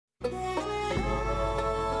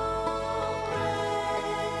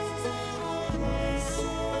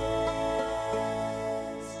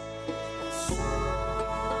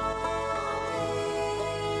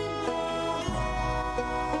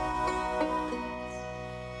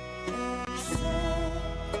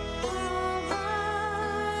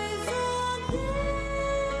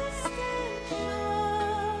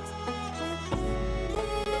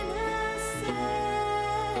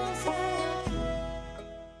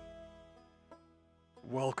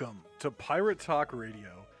Welcome to Pirate Talk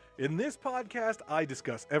Radio. In this podcast, I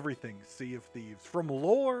discuss everything Sea of Thieves, from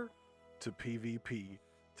lore to PvP,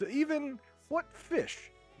 to even what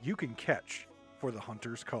fish you can catch for the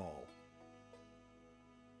Hunter's Call.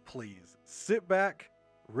 Please sit back,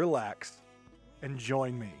 relax, and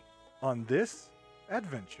join me on this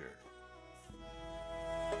adventure.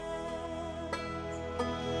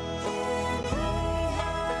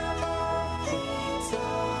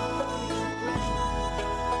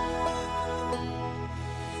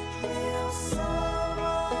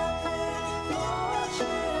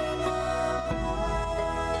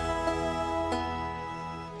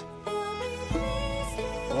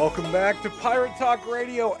 Welcome back to Pirate Talk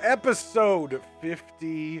Radio, episode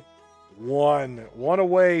 51. One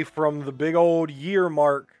away from the big old year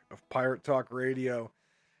mark of Pirate Talk Radio.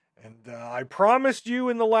 And I promised you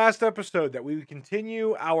in the last episode that we would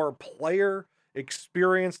continue our player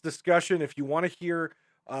experience discussion. If you want to hear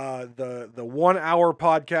the 1 hour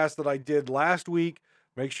podcast that I did last week,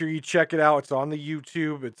 make sure you check it out. It's on the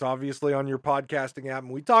YouTube. It's obviously on your podcasting app.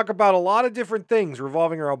 And we talk about a lot of different things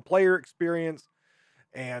revolving around player experience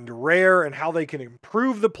and Rare and how they can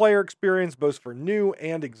improve the player experience both for new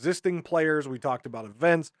and existing players. We talked about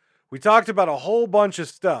events. We talked about a whole bunch of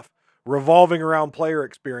stuff revolving around player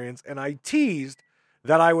experience, and I teased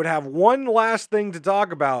that I would have one last thing to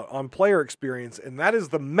talk about on player experience, and that is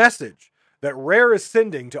the message that Rare is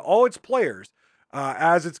sending to all its players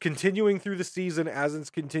as it's continuing through the season, as it's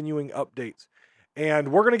continuing updates.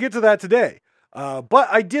 And we're going to get to that today. But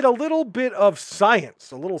I did a little bit of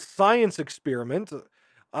science, a little science experiment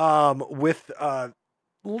with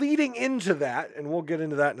leading into that, and we'll get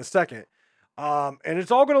into that in a second. And it's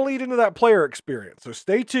all going to lead into that player experience. So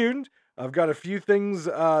stay tuned. I've got a few things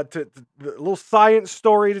a little science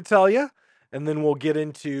story to tell you, and then we'll get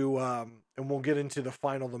into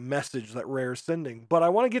the message that Rare is sending. But I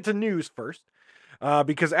want to get to news first,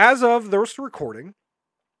 because as of this recording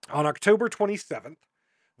on October 27th,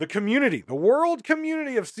 the world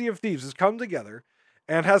community of Sea of Thieves has come together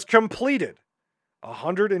and has completed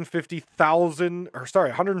 150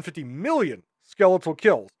 million skeletal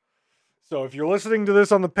kills. So if you're listening to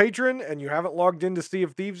this on the Patreon and you haven't logged into Sea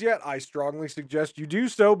of Thieves yet, I strongly suggest you do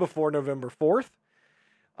so before November 4th.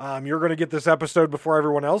 You're going to get this episode before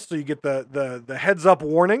everyone else, so you get the heads up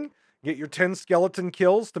warning. Get your 10 skeleton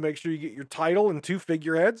kills to make sure you get your title and 2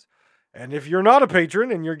 figureheads. And if you're not a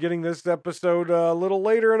patron and you're getting this episode a little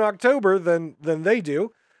later in October than they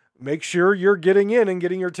do, make sure you're getting in and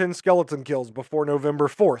getting your 10 skeleton kills before November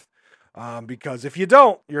 4th. Because if you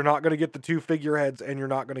don't, you're not going to get the 2 figureheads and you're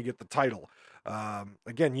not going to get the title.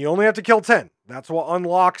 Again, you only have to kill 10. That's what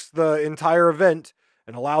unlocks the entire event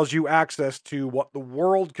and allows you access to what the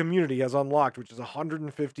world community has unlocked, which is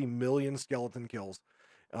 150 million skeleton kills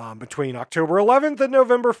between October 11th and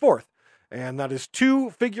November 4th. And that is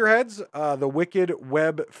 2 figureheads, the Wicked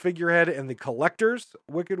Web figurehead and the Collector's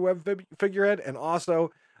Wicked Web figurehead. And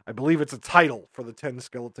also, I believe it's a title for the 10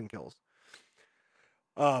 skeleton kills.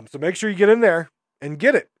 So make sure you get in there and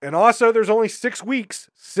get it. And also, there's only 6 weeks.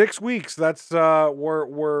 6 weeks. That's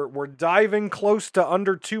we're diving close to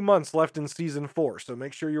under 2 months left in season 4. So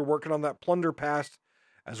make sure you're working on that plunder pass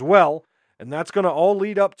as well. And that's going to all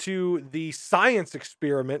lead up to the science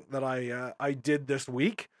experiment that I did this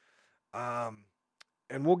week. And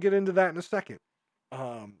we'll get into that in a second.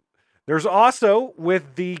 There's also,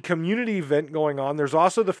 with the community event going on, there's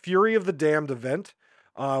also the Fury of the Damned event,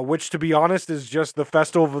 which, to be honest, is just the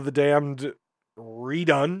Festival of the Damned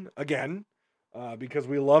redone again, because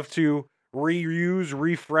we love to reuse,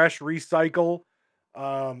 refresh, recycle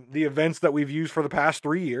the events that we've used for the past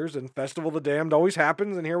 3 years, and Festival of the Damned always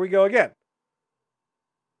happens, and here we go again.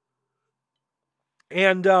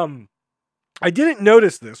 And I didn't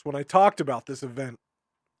notice this when I talked about this event,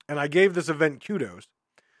 and I gave this event kudos.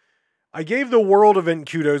 I gave the world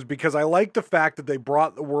event kudos because I like the fact that they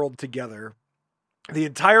brought the world together, the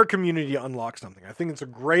entire community to unlock something. I think it's a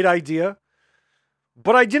great idea,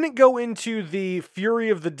 but I didn't go into the Fury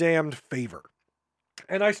of the Damned favor.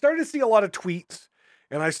 And I started to see a lot of tweets,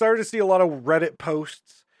 and I started to see a lot of Reddit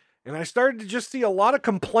posts, and I started to just see a lot of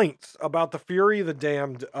complaints about the Fury of the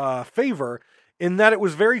Damned favor, in that it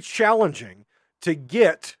was very challenging to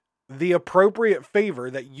get the appropriate favor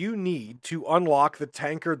that you need to unlock the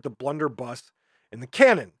tanker, the blunderbuss, and the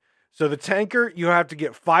cannon. So the tanker, you have to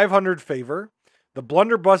get 500 favor, the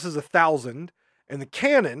blunderbuss is 1,000, and the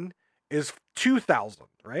cannon is 2,000,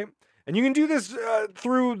 right? And you can do this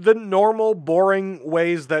through the normal, boring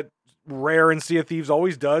ways that Rare and Sea of Thieves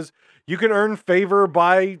always does. You can earn favor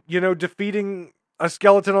by, defeating a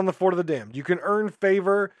skeleton on the Fort of the Damned. You can earn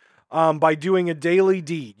favor by doing a daily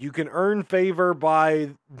deed. You can earn favor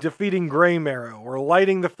by defeating Greymarrow, or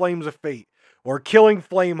lighting the flames of fate, or killing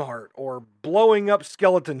Flameheart, or blowing up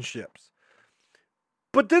skeleton ships.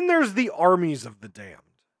 But then there's the armies of the damned.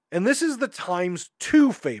 And this is the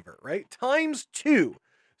 ×2 favor, right? ×2.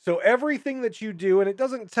 So everything that you do, and it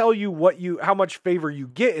doesn't tell you how much favor you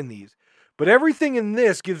get in these, but everything in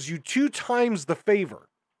this gives you 2 times the favor,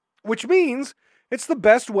 which means it's the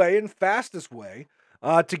best way and fastest way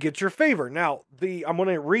to get your favor. Now, I'm going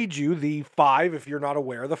to read you the 5 if you're not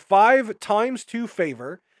aware. The 5 ×2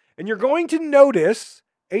 favor, and you're going to notice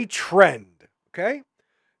a trend, okay?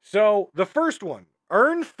 So the first one,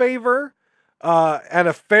 earn favor at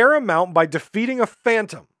a fair amount by defeating a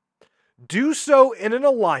phantom. Do so in an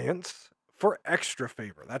alliance for extra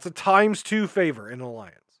favor. That's a ×2 favor in an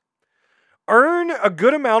alliance. Earn a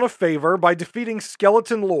good amount of favor by defeating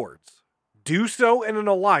skeleton lords. Do so in an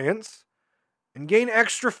alliance and gain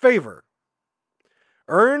extra favor.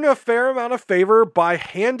 Earn a fair amount of favor by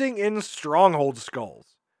handing in stronghold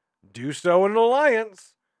skulls. Do so in an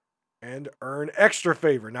alliance and earn extra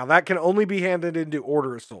favor. Now that can only be handed into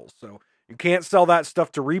Order of Souls, so you can't sell that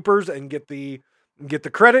stuff to Reapers and get the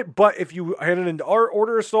credit, but if you hand it into our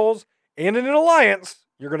Order of Souls and in an alliance,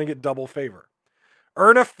 you're going to get double favor.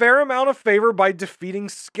 Earn a fair amount of favor by defeating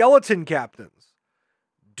skeleton captains.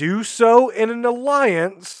 Do so in an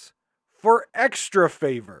alliance for extra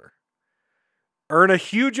favor. Earn a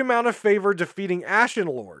huge amount of favor defeating Ashen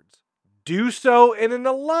Lords. Do so in an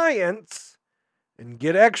alliance and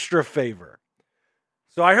get extra favor.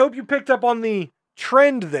 So I hope you picked up on the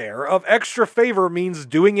trend there of extra favor means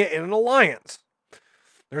doing it in an alliance.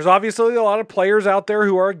 There's obviously a lot of players out there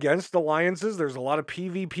who are against alliances. There's a lot of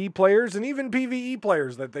PvP players and even PvE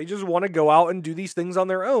players that they just want to go out and do these things on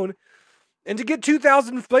their own. And to get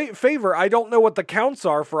 2,000 favor, I don't know what the counts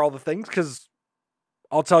are for all the things, because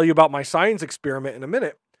I'll tell you about my science experiment in a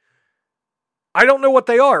minute. I don't know what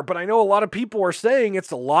they are, but I know a lot of people are saying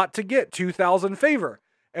it's a lot to get 2,000 favor.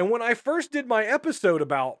 And when I first did my episode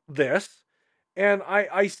about this, and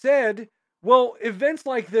I said, well, events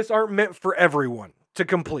like this aren't meant for everyone to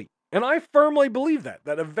complete. And I firmly believe that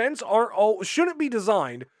events shouldn't be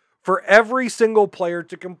designed for every single player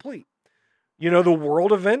to complete. You know, the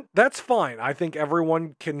world event, that's fine. I think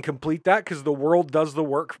everyone can complete that because the world does the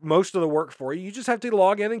work, most of the work for you. You just have to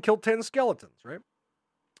log in and kill 10 skeletons, right?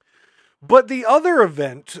 But the other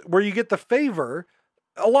event where you get the favor,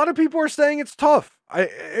 a lot of people are saying it's tough.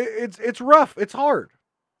 It's rough. It's hard.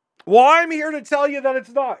 Well, I'm here to tell you that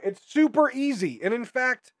it's not. It's super easy. And in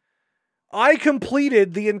fact, I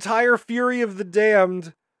completed the entire Fury of the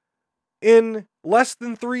Damned in less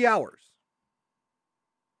than 3 hours.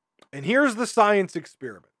 And here's the science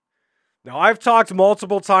experiment. Now, I've talked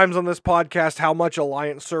multiple times on this podcast how much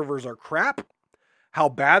Alliance servers are crap, how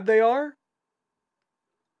bad they are.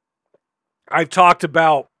 I've talked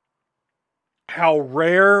about how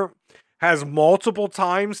Rare has multiple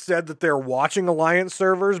times said that they're watching Alliance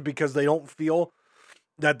servers because they don't feel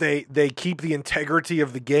that they keep the integrity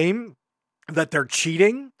of the game, that they're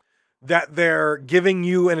cheating, that they're giving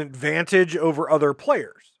you an advantage over other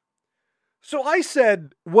players. So I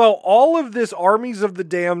said, well, all of this Armies of the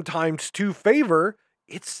Damned ×2 favor,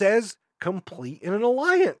 it says complete in an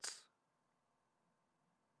alliance.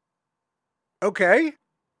 Okay.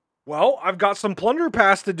 Well, I've got some Plunder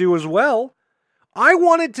Pass to do as well. I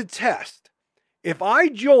wanted to test if I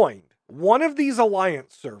joined one of these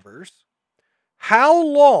alliance servers, how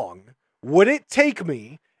long would it take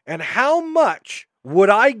me and how much would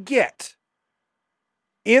I get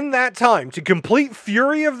in that time to complete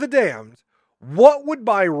Fury of the Damned? What would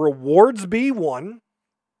my rewards be, 1?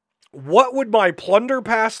 What would my Plunder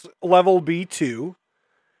Pass level be, 2?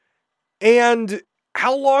 And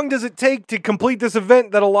how long does it take to complete this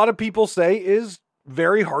event that a lot of people say is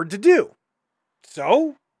very hard to do?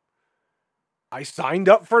 So, I signed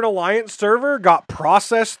up for an Alliance server, got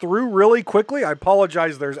processed through really quickly. I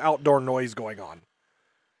apologize, there's outdoor noise going on.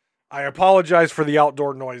 I apologize for the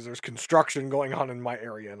outdoor noise. There's construction going on in my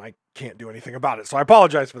area, and I can't do anything about it. So I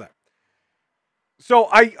apologize for that. So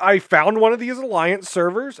I found one of these Alliance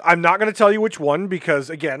servers. I'm not going to tell you which one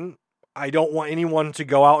because, again, I don't want anyone to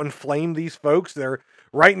go out and flame these folks.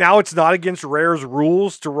 Right now, it's not against Rare's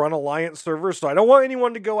rules to run Alliance servers, so I don't want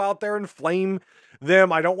anyone to go out there and flame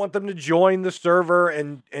them. I don't want them to join the server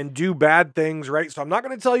and do bad things, right? So I'm not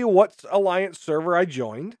going to tell you what Alliance server I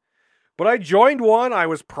joined, but I joined one. I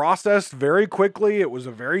was processed very quickly. It was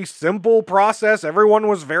a very simple process. Everyone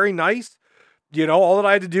was very nice. You know, all that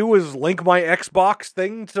I had to do was link my Xbox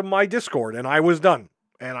thing to my Discord, and I was done,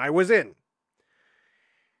 and I was in.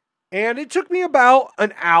 And it took me about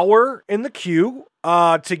an hour in the queue.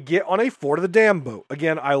 to get on a Fort of the Damned boat.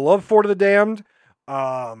 Again, I love Fort of the Damned.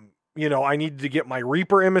 I needed to get my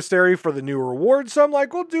Reaper Emissary for the new reward, so I'm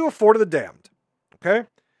like, we'll do a Fort of the Damned. Okay?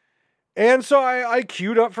 And so I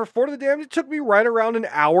queued up for Fort of the Damned. It took me right around an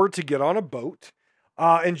hour to get on a boat.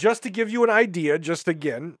 And just to give you an idea, just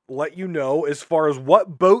again, let you know as far as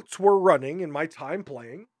what boats were running in my time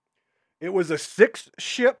playing, it was a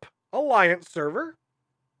 6-ship Alliance server.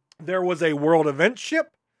 There was a World Event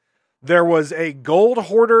ship. There was a Gold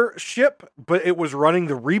Hoarder ship, but it was running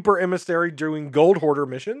the Reaper Emissary doing Gold Hoarder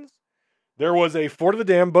missions. There was a Fort of the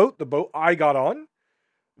Damned boat, the boat I got on.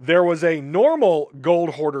 There was a normal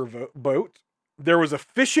Gold Hoarder boat. There was a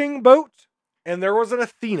fishing boat, and there was an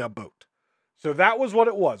Athena boat. So that was what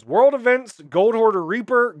it was. World Events, Gold Hoarder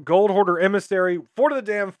Reaper, Gold Hoarder Emissary, Fort of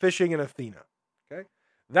the Damned, Fishing, and Athena. Okay?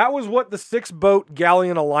 That was what the 6-boat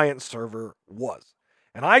Galleon Alliance server was.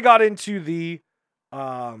 And I got into the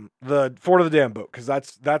Fort of the Damned boat because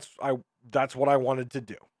that's what I wanted to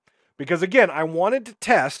do. Because again, I wanted to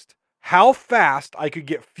test how fast I could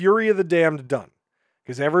get Fury of the Damned done.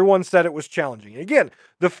 Because everyone said it was challenging. Again,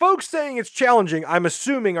 the folks saying it's challenging, I'm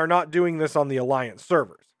assuming are not doing this on the Alliance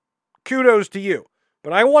servers. Kudos to you.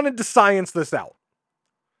 But I wanted to science this out.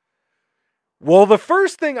 Well, the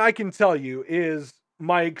first thing I can tell you is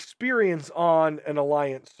my experience on an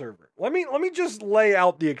Alliance server. Let me just lay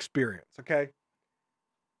out the experience, okay?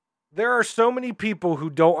 There are so many people who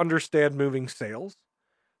don't understand moving sails.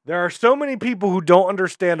 There are so many people who don't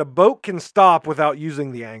understand a boat can stop without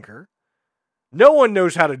using the anchor. No one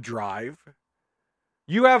knows how to drive.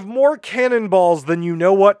 You have more cannonballs than you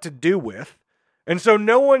know what to do with. And so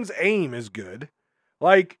no one's aim is good.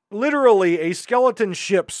 Like, literally, a skeleton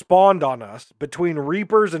ship spawned on us between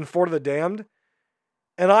Reapers and Fort of the Damned.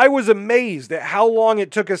 And I was amazed at how long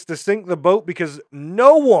it took us to sink the boat because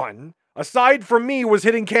no one, aside from me, was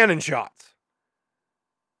hitting cannon shots.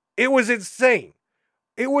 It was insane.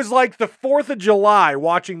 It was like the 4th of July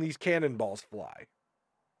watching these cannonballs fly.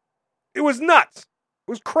 It was nuts.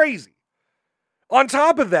 It was crazy. On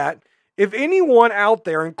top of that, if anyone out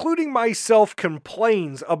there, including myself,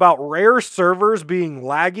 complains about rare servers being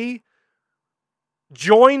laggy,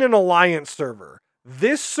 join an Alliance server.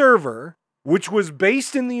 This server, which was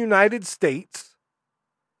based in the United States,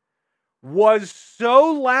 was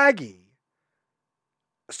so laggy,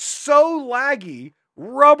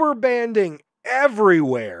 rubber banding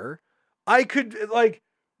everywhere. I could,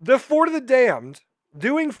 the Fort of the Damned,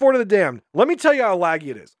 doing Fort of the Damned, let me tell you how laggy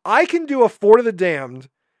it is. I can do a Fort of the Damned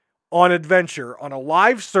on Adventure on a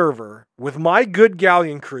live server with my good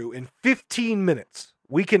Galleon crew in 15 minutes.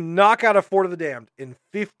 We can knock out a Fort of the Damned in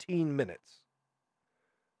 15 minutes.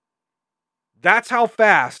 That's how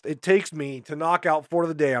fast it takes me to knock out Fort of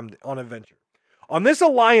the Damned on Adventure. On this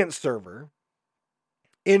Alliance server,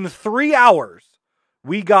 in 3 hours,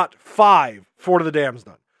 we got 5 Fort of the Damned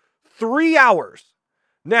done. 3 hours.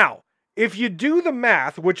 Now, if you do the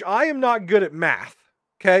math, which I am not good at math,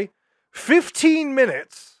 okay, 15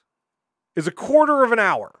 minutes is a quarter of an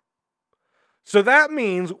hour. So that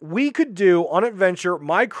means we could do, on Adventure,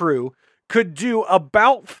 my crew could do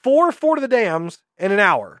about 4 Fort of the Damned in an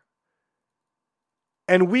hour.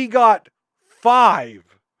 And we got 5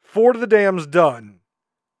 Fort of the Damned done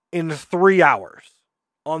in 3 hours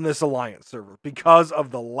on this Alliance server because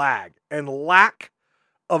of the lag and lack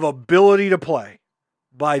of ability to play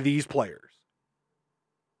by these players.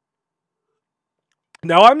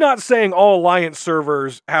 Now, I'm not saying all Alliance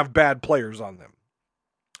servers have bad players on them.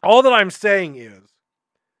 All that I'm saying is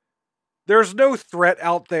there's no threat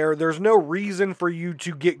out there. There's no reason for you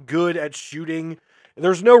to get good at shooting.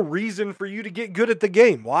 There's no reason for you to get good at the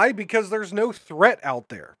game. Why? Because there's no threat out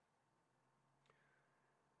there.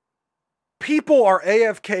 People are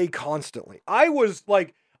AFK constantly. I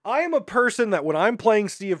am a person that when I'm playing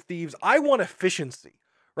Sea of Thieves, I want efficiency.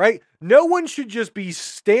 Right? No one should just be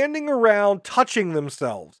standing around touching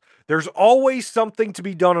themselves. There's always something to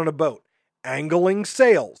be done on a boat. Angling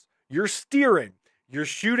sails. You're steering. You're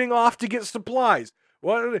shooting off to get supplies.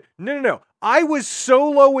 Well, no. I was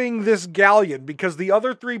soloing this galleon because the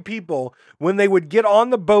other 3 people, when they would get on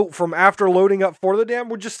the boat from after loading up Fort of the Damned,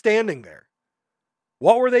 were just standing there.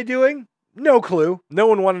 What were they doing? No clue. No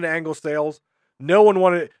one wanted to angle sails. No one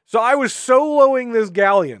wanted... So I was soloing this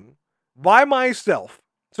galleon by myself.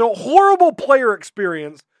 So horrible player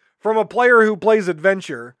experience from a player who plays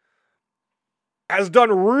Adventure, has done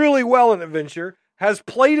really well in Adventure, has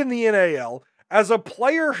played in the NAL, as a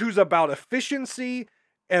player who's about efficiency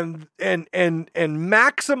and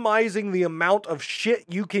maximizing the amount of shit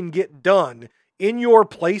you can get done in your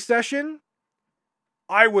play session.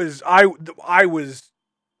 I was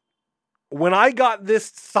when I got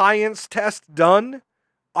this science test done,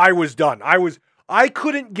 I was done. I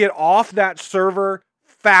couldn't get off that server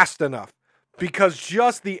fast enough because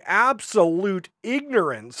just the absolute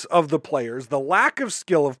ignorance of the players, the lack of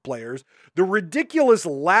skill of players, the ridiculous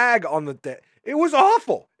lag on it was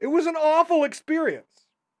awful. It was an awful experience.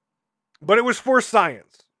 But it was for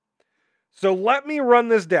science. So let me run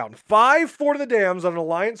this down. 5 Fort of the Dams on an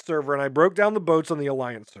Alliance server, and I broke down the boats on the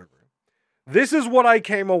Alliance server. This is what I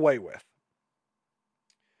came away with.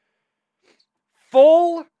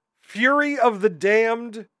 Full Fury of the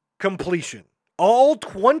Damned completion. All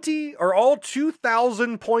 20 or all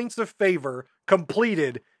 2,000 points of favor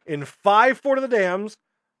completed in 5 Fort of the Dams.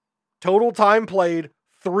 Total time played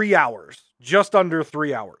 3 hours. Just under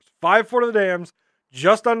 3 hours. 5 Fort of the Dams,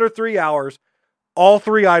 just under 3 hours. All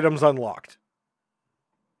 3 items unlocked.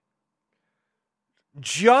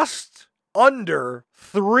 Just under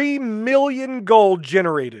 3 million gold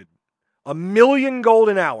generated. 1 million gold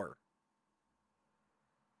an hour.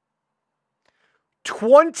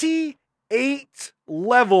 28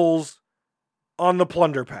 levels on the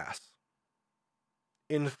Plunder Pass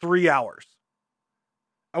in 3 hours.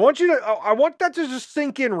 I want that to just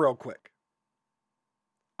sink in real quick.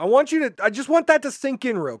 I just want that to sink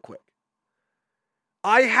in real quick.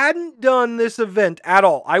 I hadn't done this event at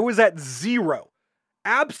all. I was at 0.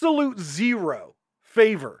 Absolute 0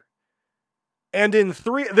 favor. And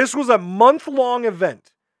this was a month-long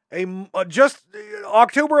event. Just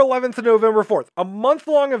October 11th to November 4th. A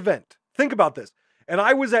month-long event. Think about this. And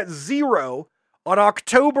I was at 0 on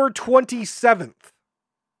October 27th.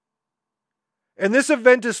 And this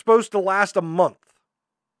event is supposed to last a month.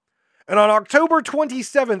 And on October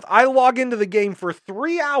 27th, I log into the game for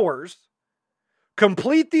 3 hours,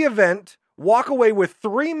 complete the event, walk away with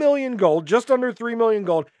 3 million gold, just under 3 million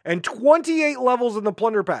gold, and 28 levels in the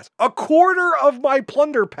Plunder Pass. A quarter of my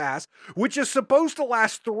Plunder Pass, which is supposed to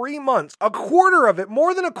last 3 months, a quarter of it,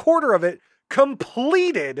 more than a quarter of it,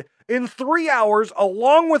 completed in 3 hours,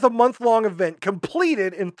 along with a month-long event,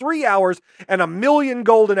 completed in 3 hours and 1 million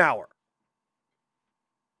gold an hour.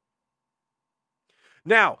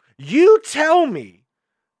 Now, you tell me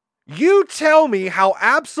how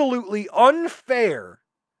absolutely unfair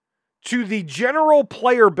to the general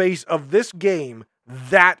player base of this game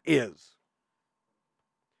that is.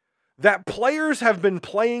 That players have been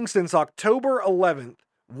playing since October 11th,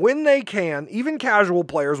 when they can, even casual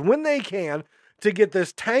players, when they can, to get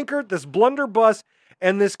this tankard, this blunderbuss,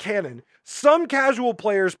 and this cannon. Some casual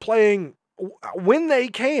players playing when they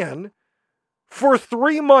can for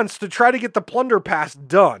 3 months to try to get the Plunder Pass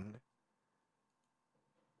done.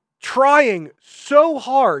 Trying so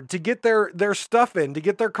hard to get their stuff in, to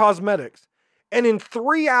get their cosmetics. And in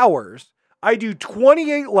 3 hours, I do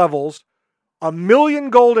 28 levels, 1 million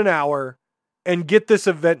gold an hour, and get this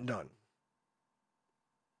event done.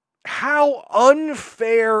 How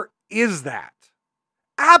unfair is that?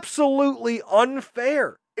 Absolutely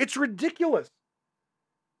unfair. It's ridiculous.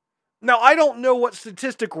 Now, I don't know what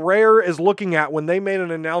statistic Rare is looking at when they made an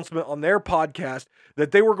announcement on their podcast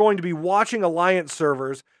that they were going to be watching Alliance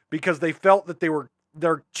servers because they felt that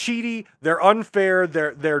they're cheaty, they're unfair,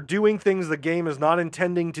 they're doing things the game is not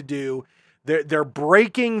intending to do. They're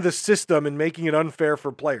breaking the system and making it unfair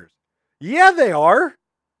for players. Yeah, they are.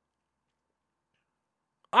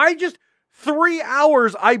 3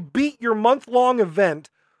 hours, I beat your month-long event,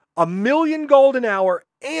 1 million gold an hour,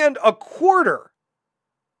 and a quarter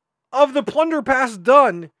of the Plunder Pass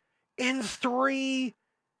done in 3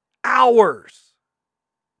 hours.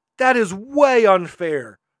 That is way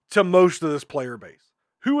unfair to most of this player base,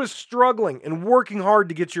 who is struggling and working hard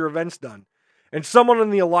to get your events done. And someone on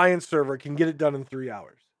the Alliance server can get it done in 3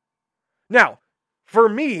 hours. Now, for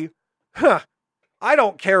me, I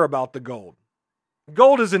don't care about the gold.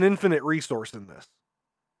 Gold is an infinite resource in this.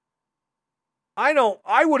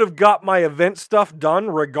 I would have got my event stuff done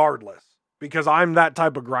regardless, because I'm that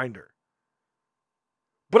type of grinder.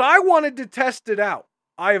 But I wanted to test it out.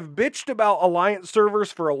 I have bitched about Alliance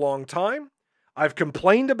servers for a long time. I've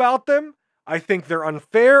complained about them. I think they're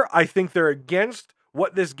unfair. I think they're against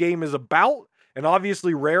what this game is about. And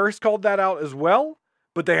obviously Rare has called that out as well,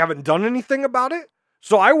 but they haven't done anything about it.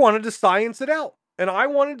 So I wanted to science it out. And I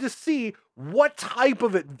wanted to see what type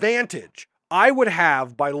of advantage I would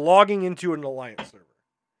have by logging into an Alliance server.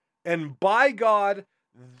 And by God,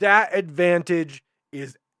 that advantage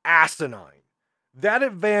is asinine. That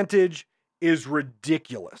advantage is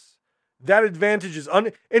ridiculous. That advantage is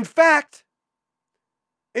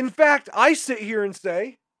In fact, I sit here and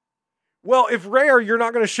say, well, if Rare, you're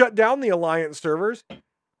not going to shut down the Alliance servers.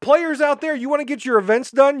 Players out there, you want to get your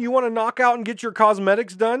events done? You want to knock out and get your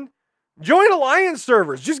cosmetics done? Join Alliance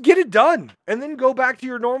servers. Just get it done. And then go back to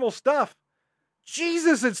your normal stuff.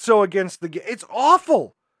 Jesus, it's so against the game. It's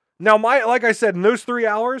awful. Now, like I said, in those 3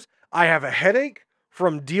 hours, I have a headache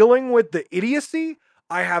from dealing with the idiocy.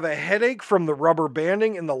 I have a headache from the rubber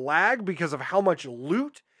banding and the lag because of how much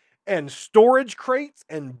loot and storage crates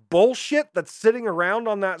and bullshit that's sitting around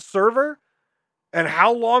on that server and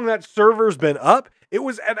how long that server's been up. It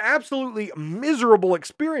was an absolutely miserable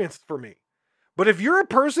experience for me. But if you're a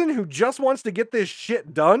person who just wants to get this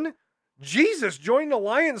shit done, Jesus, join the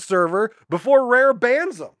Alliance server before Rare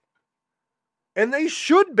bans them. And they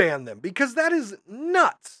should ban them because that is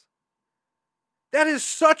nuts. That is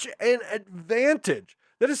such an advantage.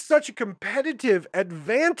 That is such a competitive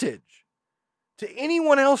advantage to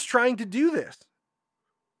anyone else trying to do this.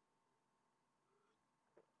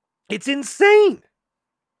 It's insane.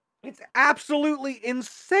 It's absolutely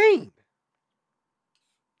insane.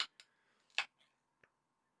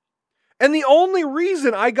 And the only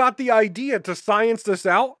reason I got the idea to science this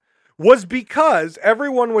out was because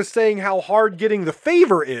everyone was saying how hard getting the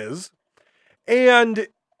favor is. And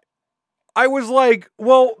I was like,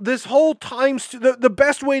 well, this whole the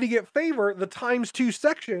best way to get favor, the ×2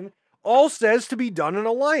 section, all says to be done in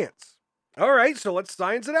Alliance. All right, so let's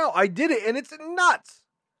science it out. I did it, and it's nuts.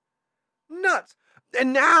 Nuts.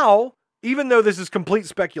 And now, even though this is complete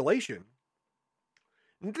speculation,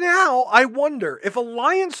 now I wonder if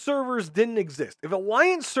Alliance servers didn't exist, if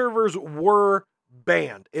Alliance servers were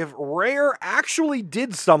banned, if Rare actually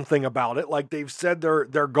did something about it, like they've said they're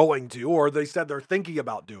going to, or they said they're thinking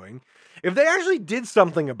about doing, if they actually did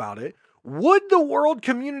something about it, would the world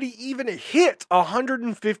community even hit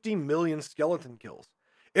 150 million skeleton kills?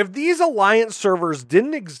 If these Alliance servers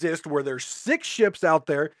didn't exist, where there's 6 ships out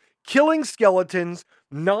there killing skeletons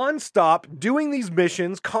non-stop, doing these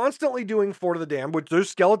missions, constantly doing Fort of the Damned, which those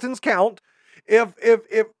skeletons count. If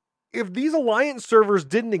these Alliance servers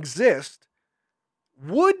didn't exist,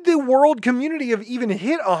 would the world community have even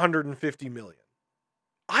hit 150 million?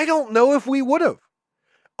 I don't know if we would have.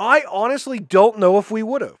 I honestly don't know if we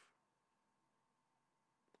would have.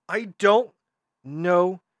 I don't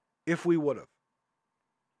know if we would have.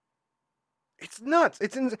 It's nuts.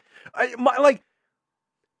 It's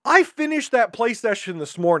I finished that play session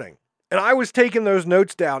this morning, and I was taking those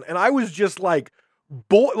notes down, and I was just like,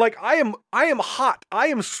 I am hot. I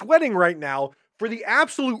am sweating right now for the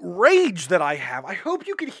absolute rage that I have. I hope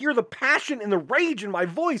you can hear the passion and the rage in my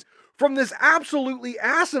voice from this absolutely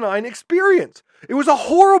asinine experience. It was a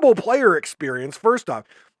horrible player experience, first off.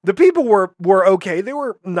 The people were okay. They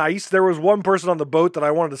were nice. There was one person on the boat that I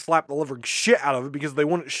wanted to slap the living shit out of it because they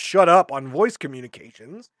wouldn't shut up on voice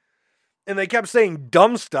communications. And they kept saying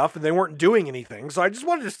dumb stuff and they weren't doing anything. So I just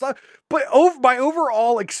wanted to stop. But my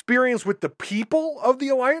overall experience with the people of the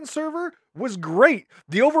Alliance server was great.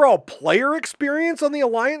 The overall player experience on the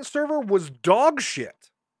Alliance server was dog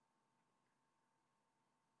shit.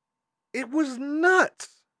 It was nuts.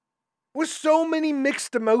 With so many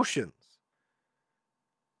mixed emotions.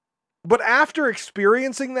 But after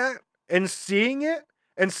experiencing that and seeing it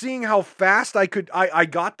and seeing how fast I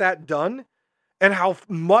got that done, and how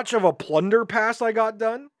much of a plunder pass I got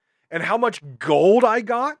done, and how much gold I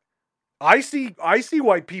got, I see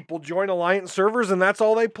why people join Alliance servers and that's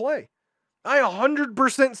all they play. I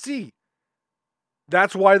 100% see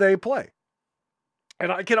that's why they play.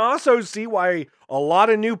 And I can also see why a lot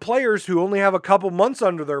of new players who only have a couple months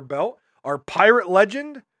under their belt are Pirate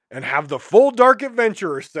Legend and have the full Dark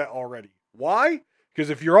Adventurer set already. Why? Because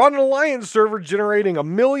if you're on an Alliance server generating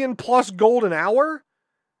 1 million plus gold an hour,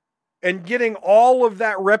 and getting all of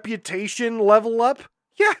that reputation level up,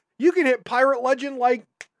 yeah, you can hit Pirate Legend like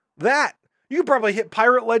that. You can probably hit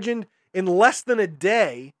Pirate Legend in less than a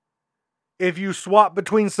day if you swap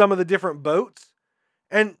between some of the different boats.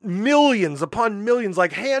 And millions upon millions,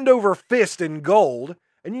 like hand over fist in gold,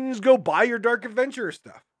 and you can just go buy your Dark Adventurer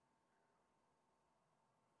stuff.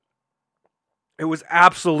 It was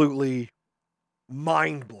absolutely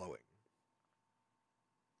mind-blowing.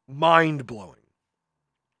 Mind-blowing.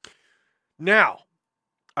 Now,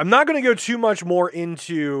 I'm not going to go too much more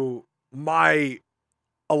into my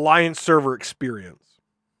Alliance server experience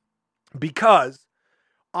because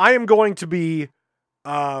I am going to be,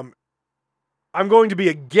 a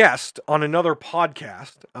guest on another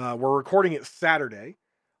podcast. We're recording it Saturday.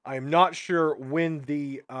 I'm not sure when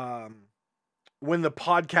the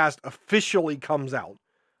podcast officially comes out.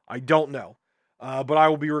 I don't know, but I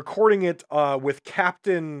will be recording it with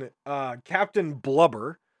Captain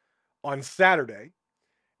Blubber on Saturday,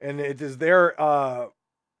 and it is their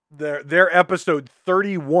episode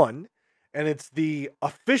 31, and it's the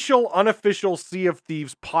official unofficial Sea of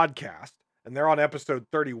Thieves podcast, and they're on episode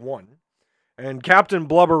 31. And Captain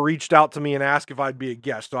Blubber reached out to me and asked if I'd be a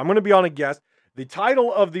guest. So I'm going to be on a guest. The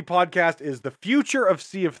title of the podcast is The Future of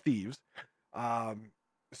Sea of Thieves.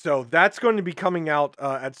 So that's going to be coming out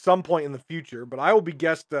at some point in the future, but I will be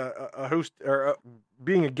a host or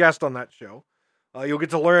being a guest on that show. You'll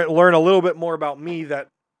get to learn a little bit more about me. That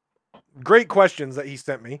great questions that he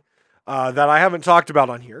sent me that I haven't talked about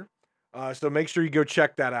on here. So make sure you go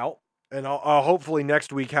check that out, and I'll hopefully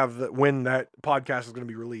next week have when that podcast is going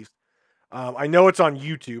to be released. I know it's on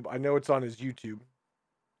YouTube. I know it's on his YouTube.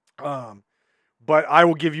 But I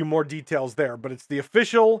will give you more details there. But it's the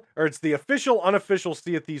official unofficial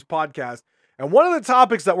Sea of Thieves podcast. And one of the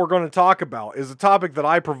topics that we're going to talk about is a topic that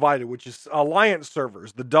I provided, which is Alliance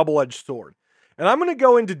servers, the double-edged sword. And I'm going to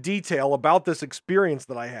go into detail about this experience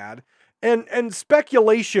that I had and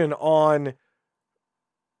speculation on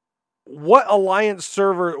what Alliance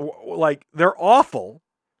server, like, they're awful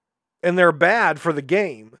and they're bad for the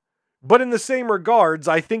game. But in the same regards,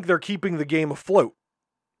 I think they're keeping the game afloat.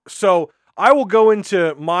 So I will go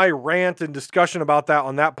into my rant and discussion about that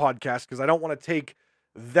on that podcast because I don't want to take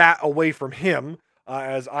that away from him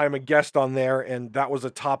as I'm a guest on there, and that was a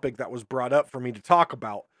topic that was brought up for me to talk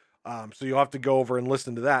about. So you'll have to go over and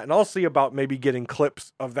listen to that, and I'll see about maybe getting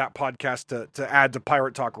clips of that podcast to add to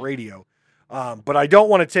Pirate Talk Radio. But I don't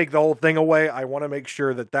want to take the whole thing away. I want to make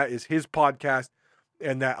sure that that is his podcast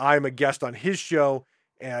and that I'm a guest on his show.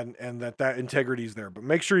 And that integrity is there. But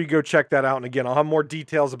make sure you go check that out. And again, I'll have more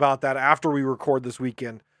details about that after we record this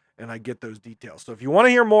weekend and I get those details. So if you want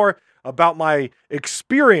to hear more about my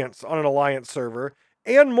experience on an Alliance server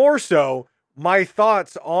and more so my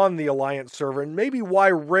thoughts on the Alliance server and maybe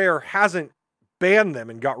why Rare hasn't banned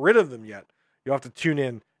them and got rid of them yet, you'll have to tune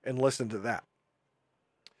in and listen to that.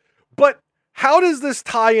 But how does this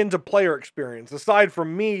tie into player experience aside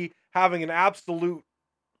from me having an absolute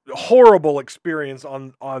horrible experience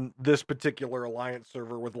on this particular Alliance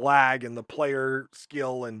server with lag and the player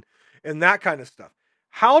skill and that kind of stuff?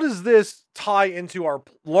 How does this tie into our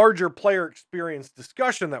larger player experience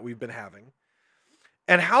discussion that we've been having?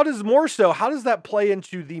 And how does that play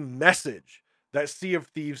into the message that Sea of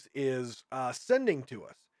Thieves is sending to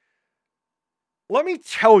us? Let me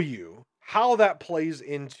tell you how that plays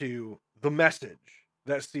into the message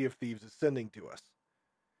that Sea of Thieves is sending to us.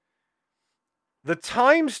 The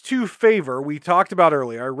times to favor we talked about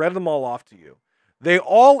earlier, I read them all off to you. They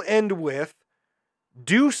all end with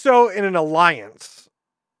do so in an alliance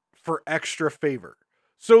for extra favor.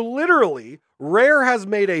 So literally, Rare has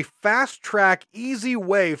made a fast track, easy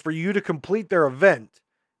way for you to complete their event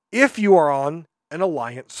if you are on an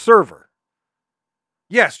alliance server.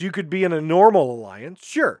 Yes, you could be in a normal alliance.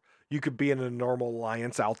 Sure, you could be in a normal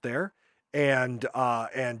alliance out there. And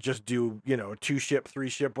just do, 2-ship,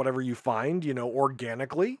 3-ship, whatever you find,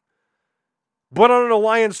 organically. But on an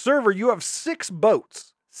Alliance server, you have 6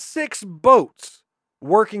 boats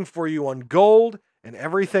working for you on gold and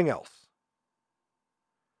everything else.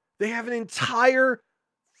 They have an entire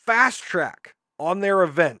fast track on their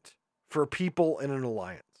event for people in an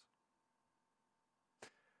alliance.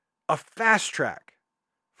 A fast track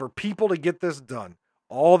for people to get this done.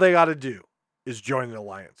 All they got to do is join an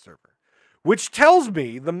Alliance server. Which tells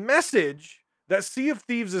me the message that Sea of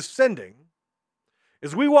Thieves is sending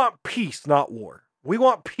is we want peace, not war. We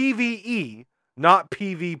want PvE, not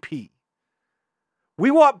PvP. We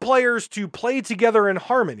want players to play together in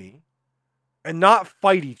harmony and not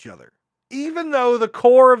fight each other. Even though the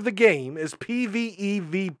core of the game is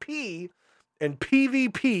PvEVP and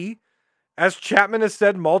PvP, as Chapman has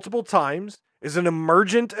said multiple times, is an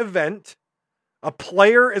emergent event. A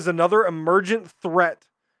player is another emergent threat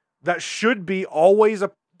that should be always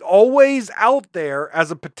out there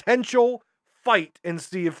as a potential fight in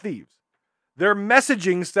Sea of Thieves. Their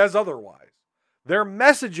messaging says otherwise. Their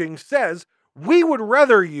messaging says, we would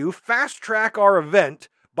rather you fast track our event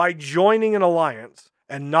by joining an alliance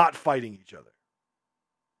and not fighting each other.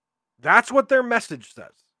 That's what their message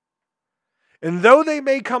says. And though they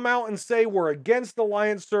may come out and say we're against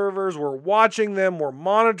alliance servers, we're watching them, we're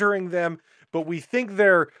monitoring them, but we think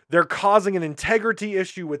they're causing an integrity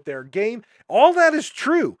issue with their game. All that is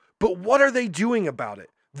true, but what are they doing about it?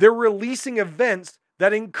 They're releasing events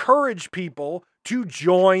that encourage people to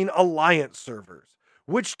join alliance servers,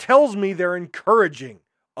 which tells me they're encouraging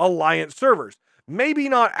alliance servers. Maybe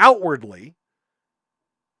not outwardly,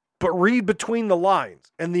 but read between the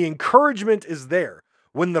lines. And the encouragement is there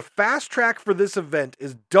when the fast track for this event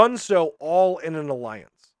is done so all in an alliance.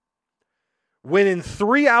 When in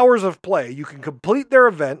 3 hours of play, you can complete their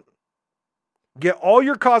event, get all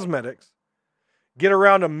your cosmetics, get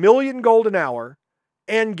around 1 million gold an hour,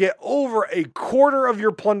 and get over a quarter of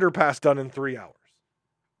your plunder pass done in 3 hours.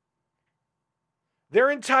 Their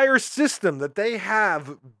entire system that they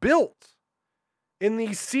have built in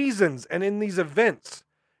these seasons and in these events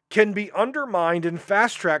can be undermined and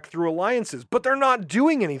fast-tracked through alliances, but they're not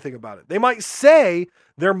doing anything about it. They might say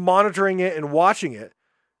they're monitoring it and watching it,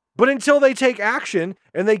 but until they take action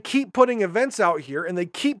and they keep putting events out here and they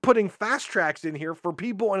keep putting fast tracks in here for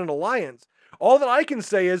people in an alliance, all that I can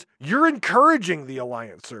say is you're encouraging the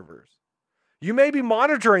alliance servers. You may be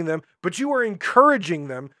monitoring them, but you are encouraging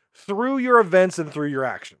them through your events and through your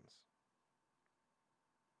actions.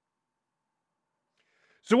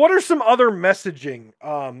 So what are some other messaging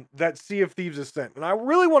that Sea of Thieves has sent? And I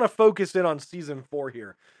really want to focus in on Season 4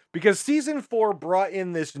 here, because Season 4 brought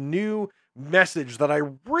in this new message that I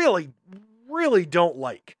really, really don't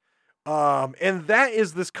like. And that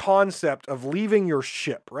is this concept of leaving your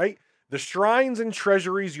ship, right? The shrines and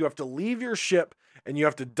treasuries, you have to leave your ship and you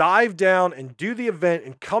have to dive down and do the event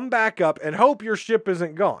and come back up and hope your ship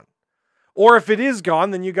isn't gone. Or if it is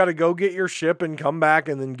gone, then you got to go get your ship and come back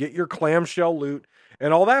and then get your clamshell loot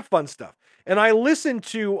and all that fun stuff. And I listened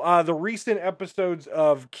to the recent episodes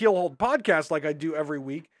of Keelhold Podcast like I do every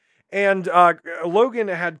week. And Logan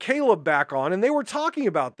had Caleb back on, and they were talking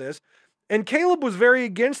about this. And Caleb was very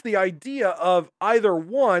against the idea of either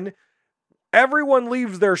one, everyone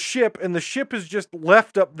leaves their ship, and the ship is just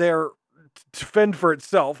left up there to fend for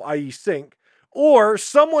itself, i.e. sink, or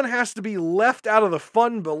someone has to be left out of the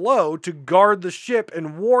fun below to guard the ship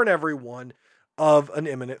and warn everyone of an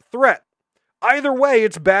imminent threat. Either way,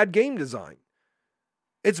 it's bad game design.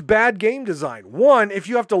 It's bad game design. One, if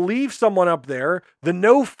you have to leave someone up there, the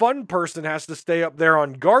no fun person has to stay up there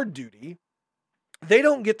on guard duty. They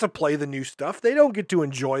don't get to play the new stuff. They don't get to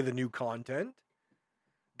enjoy the new content.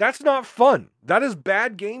 That's not fun. That is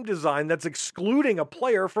bad game design that's excluding a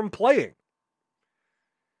player from playing.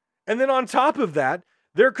 And then on top of that,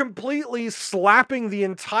 they're completely slapping the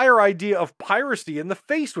entire idea of piracy in the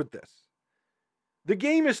face with this. The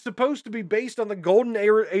game is supposed to be based on the golden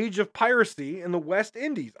age of piracy in the West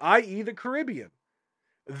Indies, i.e. the Caribbean.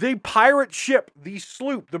 The pirate ship, the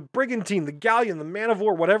sloop, the brigantine, the galleon, the man of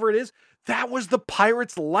war, whatever it is, that was the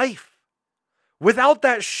pirate's life. Without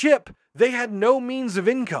that ship, they had no means of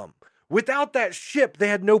income. Without that ship, they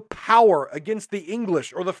had no power against the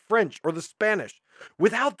English or the French or the Spanish.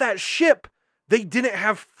 Without that ship, they didn't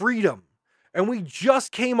have freedom. And we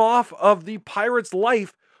just came off of the pirate's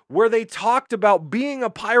life, where they talked about being a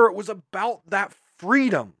pirate was about that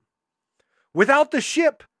freedom. Without the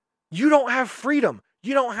ship, you don't have freedom.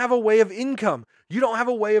 You don't have a way of income. You don't have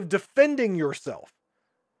a way of defending yourself.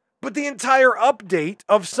 But the entire update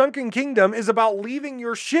of Sunken Kingdom is about leaving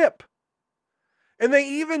your ship. And they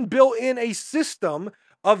even built in a system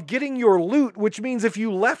of getting your loot, which means if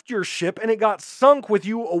you left your ship and it got sunk with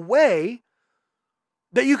you away,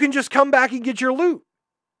 that you can just come back and get your loot.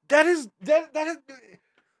 That is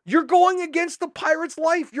you're going against the pirate's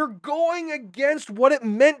life. You're going against what it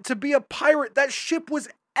meant to be a pirate. That ship was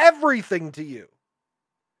everything to you.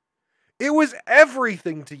 It was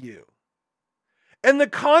everything to you. And the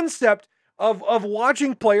concept of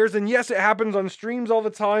watching players, and yes, it happens on streams all the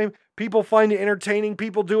time. People find it entertaining.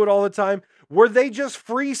 People do it all the time, where they just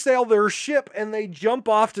free sail their ship and they jump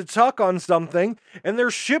off to tuck on something, and their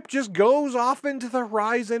ship just goes off into the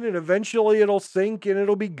horizon, and eventually it'll sink and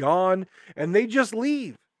it'll be gone, and they just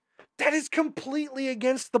leave. That is completely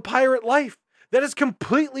against the pirate life. That is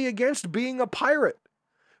completely against being a pirate.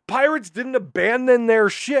 Pirates didn't abandon their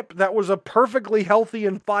ship that was a perfectly healthy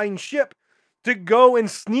and fine ship to go and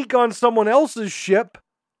sneak on someone else's ship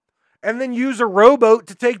and then use a rowboat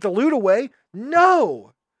to take the loot away.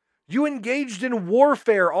 No! You engaged in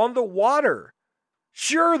warfare on the water.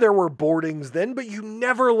 Sure, there were boardings then, but you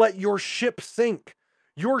never let your ship sink.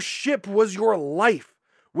 Your ship was your life.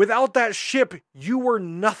 Without that ship, you were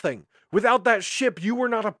nothing. Without that ship, you were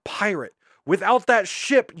not a pirate. Without that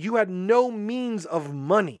ship, you had no means of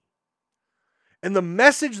money. And the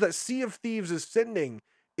message that Sea of Thieves is sending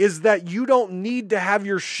is that you don't need to have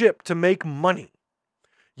your ship to make money.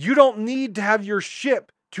 You don't need to have your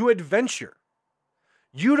ship to adventure.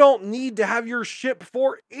 You don't need to have your ship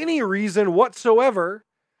for any reason whatsoever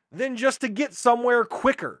than just to get somewhere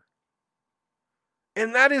quicker.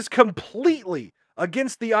 And that is completely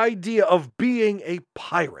against the idea of being a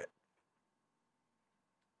pirate.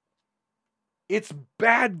 It's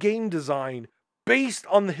bad game design based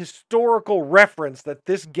on the historical reference that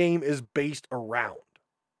this game is based around.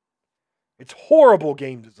 It's horrible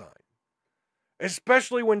game design.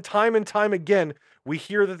 Especially when time and time again, we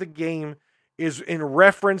hear that the game is in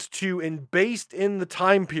reference to and based in the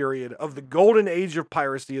time period of the golden age of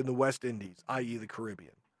piracy in the West Indies, i.e. the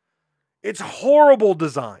Caribbean. It's horrible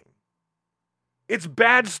design. It's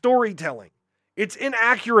bad storytelling. It's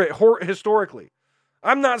inaccurate historically.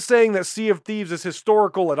 I'm not saying that Sea of Thieves is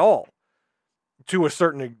historical at all, to a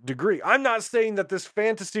certain degree. I'm not saying that this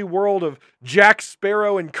fantasy world of Jack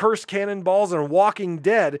Sparrow and cursed cannonballs and Walking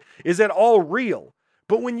Dead is at all real.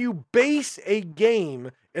 But when you base a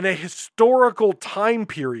game in a historical time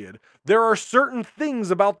period, there are certain things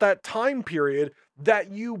about that time period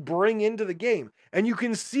that you bring into the game. And you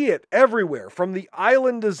can see it everywhere, from the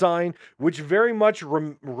island design, which very much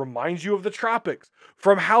reminds you of the tropics,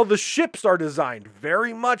 from how the ships are designed,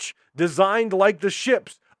 very much designed like the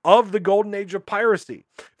ships of the golden age of piracy,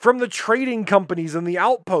 from the trading companies and the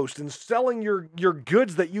outpost and selling your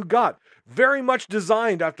goods that you got, very much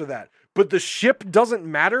designed after that. But the ship doesn't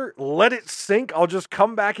matter. Let it sink. I'll just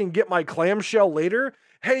come back and get my clamshell later.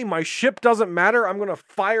 Hey, my ship doesn't matter. I'm going to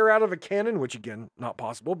fire out of a cannon, which again, not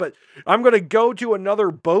possible, but I'm going to go to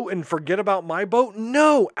another boat and forget about my boat.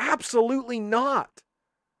 No, absolutely not.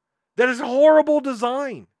 That is a horrible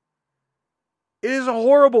design. It is a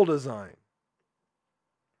horrible design.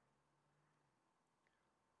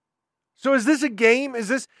 So is this a game?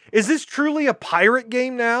 Is this truly a pirate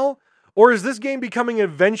game now? Or is this game becoming an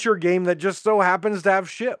adventure game that just so happens to have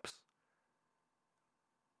ships?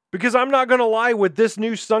 Because I'm not going to lie, with this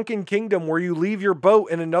new Sunken Kingdom where you leave your boat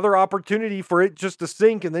and another opportunity for it just to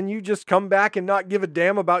sink and then you just come back and not give a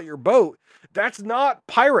damn about your boat, that's not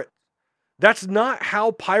pirate. That's not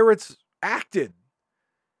how pirates acted.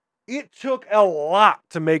 It took a lot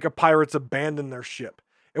to make a pirates abandon their ship.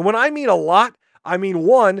 And when I mean a lot, I mean,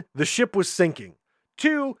 1, the ship was sinking.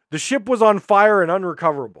 2, the ship was on fire and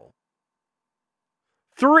unrecoverable.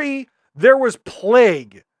 3, there was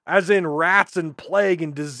plague, as in rats and plague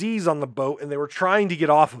and disease on the boat, and they were trying to get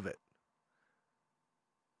off of it.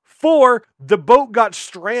 4, the boat got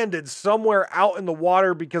stranded somewhere out in the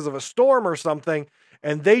water because of a storm or something,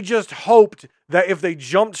 and they just hoped that if they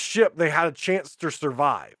jumped ship, they had a chance to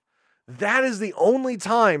survive. That is the only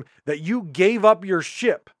time that you gave up your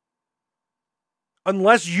ship.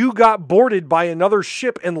 Unless you got boarded by another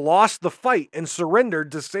ship and lost the fight and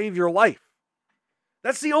surrendered to save your life.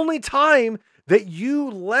 That's the only time that you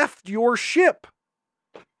left your ship.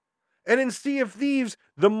 And in Sea of Thieves,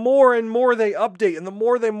 the more and more they update and the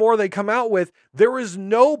more they come out with, there is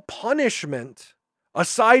no punishment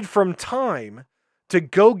aside from time to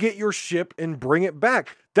go get your ship and bring it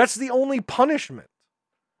back. That's the only punishment.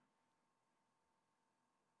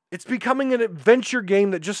 It's becoming an adventure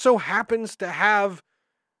game that just so happens to have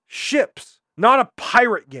ships, not a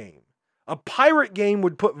pirate game. A pirate game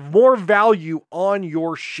would put more value on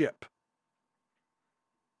your ship.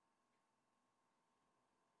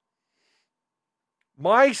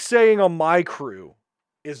 My saying on my crew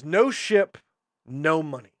is no ship, no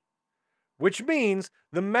money. Which means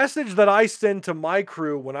the message that I send to my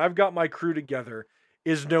crew when I've got my crew together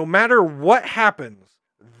is no matter what happens,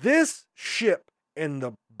 this ship and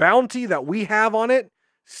the bounty that we have on it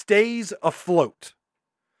stays afloat.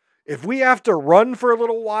 If we have to run for a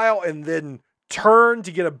little while and then turn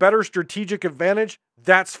to get a better strategic advantage,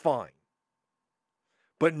 that's fine.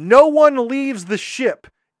 But no one leaves the ship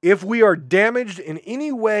if we are damaged in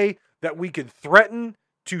any way that we could threaten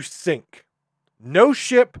to sink. No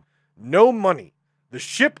ship, no money. The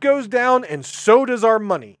ship goes down and so does our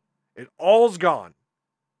money. It all's gone.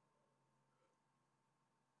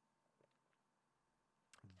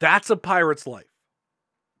 That's a pirate's life.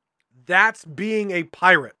 That's being a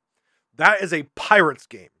pirate. That is a pirate's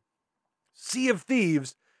game. Sea of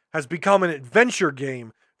Thieves has become an adventure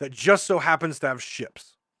game that just so happens to have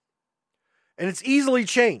ships. And it's easily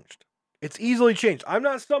changed. It's easily changed. I'm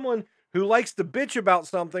not someone who likes to bitch about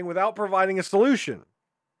something without providing a solution.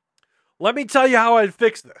 Let me tell you how I'd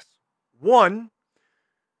fix this. 1,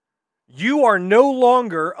 you are no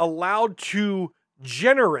longer allowed to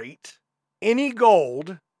generate any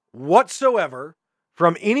gold whatsoever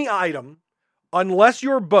from any item unless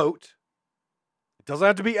your boat, it doesn't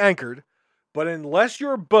have to be anchored, but unless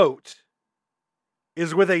your boat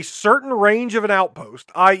is with a certain range of an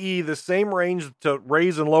outpost, i.e. the same range to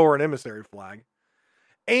raise and lower an emissary flag,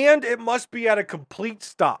 and it must be at a complete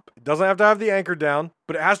stop. It doesn't have to have the anchor down,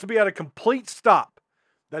 but it has to be at a complete stop.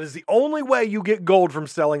 That is the only way you get gold from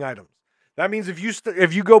selling items. That means if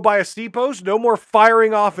you go by a sea post, no more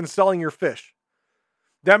firing off and selling your fish.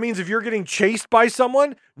 That means if you're getting chased by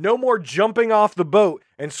someone, no more jumping off the boat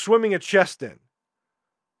and swimming a chest in.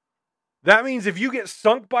 That means if you get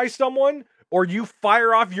sunk by someone or you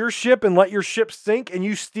fire off your ship and let your ship sink and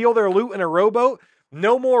you steal their loot in a rowboat,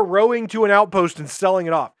 no more rowing to an outpost and selling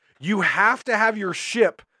it off. You have to have your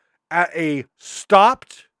ship at a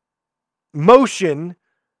stopped motion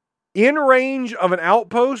in range of an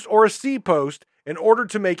outpost or a sea post, in order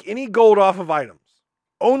to make any gold off of items.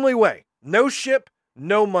 Only way. No ship,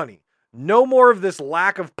 no money. No more of this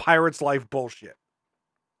lack of pirate's life bullshit.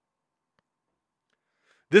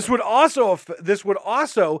 This would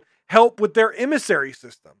also help with their emissary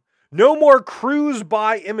system. No more cruise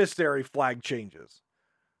by emissary flag changes.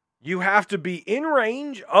 You have to be in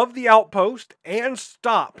range of the outpost and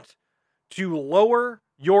stopped to lower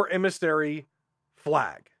your emissary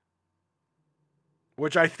flag,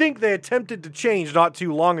 which I think they attempted to change not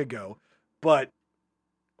too long ago, but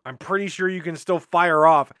I'm pretty sure you can still fire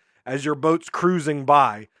off as your boat's cruising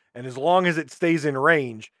by, and as long as it stays in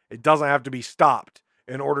range, it doesn't have to be stopped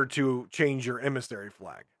in order to change your emissary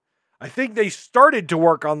flag. I think they started to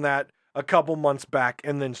work on that a couple months back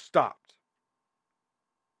and then stopped.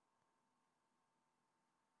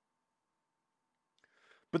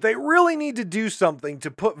 But they really need to do something to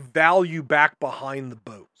put value back behind the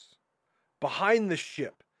boats, behind the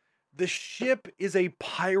ship. The ship is a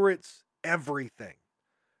pirate's everything.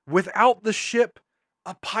 Without the ship,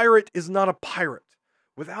 a pirate is not a pirate.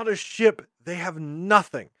 Without a ship, they have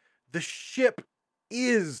nothing. The ship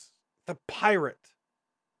is the pirate.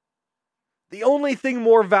 The only thing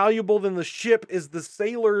more valuable than the ship is the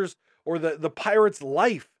sailor's or the pirate's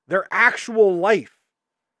life, their actual life.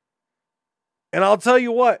 And I'll tell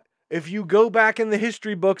you what, if you go back in the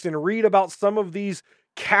history books and read about some of these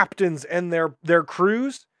captains and their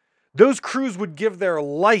crews, those crews would give their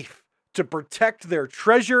life to protect their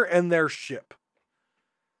treasure and their ship.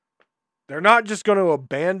 They're not just going to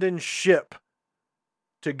abandon ship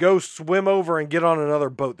to go swim over and get on another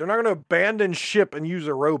boat. They're not going to abandon ship and use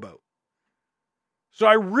a rowboat. So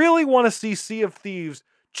I really want to see Sea of Thieves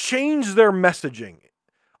change their messaging.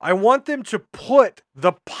 I want them to put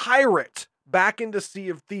the pirate back into Sea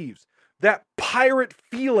of Thieves. That pirate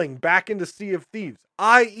feeling back into Sea of Thieves.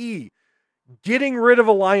 I.e., getting rid of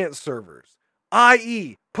alliance servers.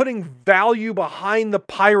 I.e., putting value behind the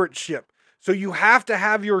pirate ship. So you have to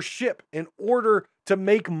have your ship in order to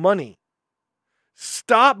make money.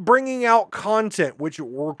 Stop bringing out content which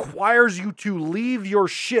requires you to leave your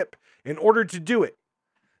ship in order to do it.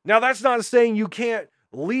 Now, that's not saying you can't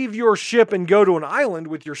leave your ship and go to an island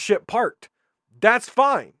with your ship parked. That's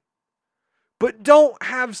fine. But don't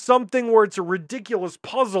have something where it's a ridiculous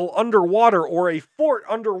puzzle underwater or a fort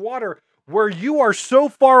underwater where you are so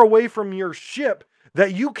far away from your ship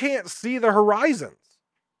that you can't see the horizons.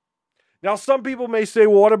 Now, some people may say,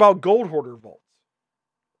 well, what about gold hoarder vaults?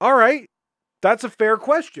 All right, that's a fair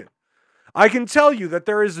question. I can tell you that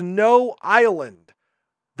there is no island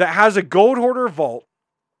that has a gold hoarder vault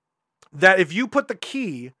that if you put the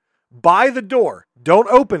key by the door, don't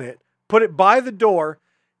open it, put it by the door,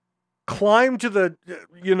 climb to the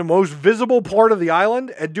most visible part of the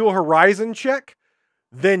island and do a horizon check,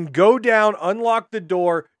 then go down, unlock the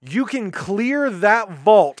door, you can clear that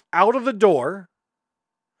vault out of the door,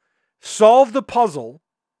 solve the puzzle,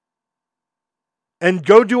 and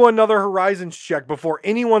go do another horizons check before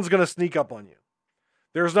anyone's going to sneak up on you.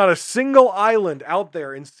 There's not a single island out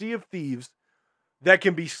there in Sea of Thieves that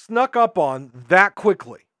can be snuck up on that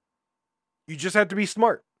quickly. You just have to be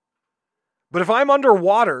smart. But if I'm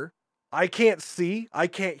underwater, I can't see, I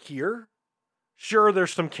can't hear. Sure,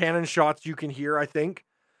 there's some cannon shots you can hear, I think.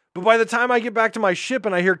 But by the time I get back to my ship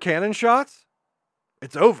and I hear cannon shots,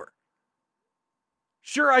 it's over.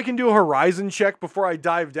 Sure, I can do a horizon check before I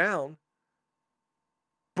dive down.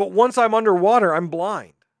 But once I'm underwater, I'm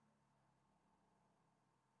blind.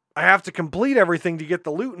 I have to complete everything to get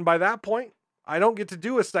the loot, and by that point, I don't get to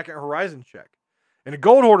do a second horizon check. In a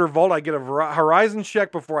gold hoarder vault, I get a horizon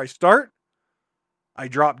check before I start. I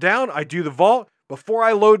drop down, I do the vault. Before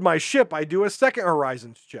I load my ship, I do a second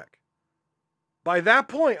horizons check. By that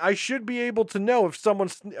point, I should be able to know if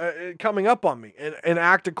someone's coming up on me and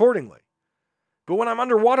act accordingly. But when I'm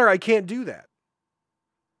underwater, I can't do that.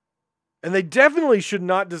 And they definitely should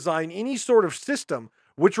not design any sort of system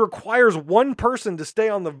which requires one person to stay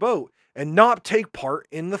on the boat and not take part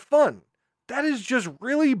in the fun. That is just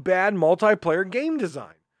really bad multiplayer game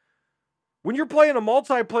design. When you're playing a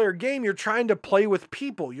multiplayer game, you're trying to play with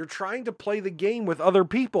people. You're trying to play the game with other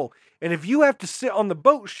people. And if you have to sit on the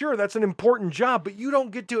boat, sure, that's an important job, but you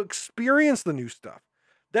don't get to experience the new stuff.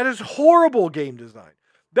 That is horrible game design.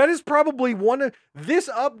 That is probably one of this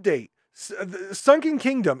update. Sunken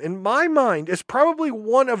Kingdom, in my mind, is probably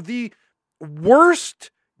one of the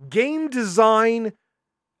worst game design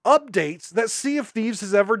updates that Sea of Thieves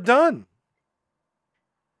has ever done.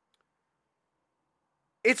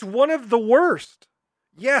 It's one of the worst.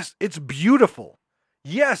 Yes, it's beautiful.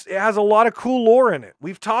 Yes, it has a lot of cool lore in it.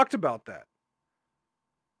 We've talked about that.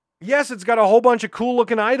 Yes, it's got a whole bunch of cool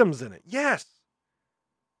looking items in it. Yes.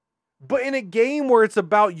 But in a game where it's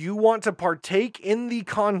about you want to partake in the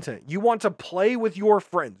content, you want to play with your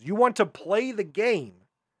friends, you want to play the game,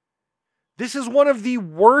 this is one of the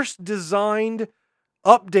worst designed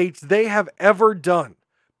updates they have ever done.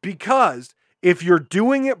 Because if you're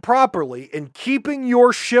doing it properly and keeping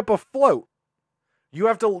your ship afloat, you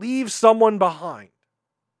have to leave someone behind,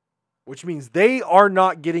 which means they are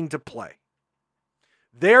not getting to play.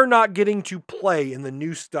 They're not getting to play in the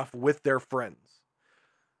new stuff with their friends.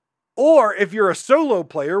 Or if you're a solo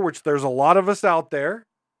player, which there's a lot of us out there,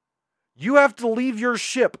 you have to leave your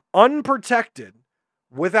ship unprotected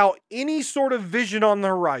without any sort of vision on the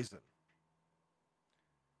horizon.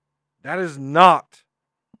 That is not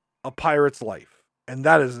a pirate's life. And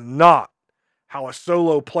that is not how a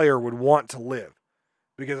solo player would want to live.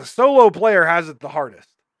 Because a solo player has it the hardest.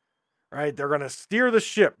 Right? They're going to steer the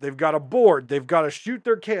ship. They've got a board. They've got to shoot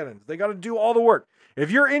their cannons. They got to do all the work. If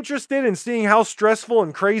you're interested in seeing how stressful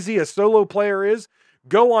and crazy a solo player is,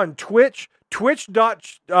 go on Twitch,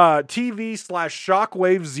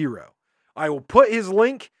 twitch.tv/Shockwave0. I will put his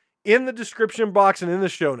link in the description box and in the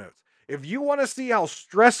show notes. If you want to see how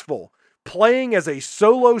stressful playing as a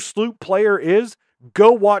solo sloop player is,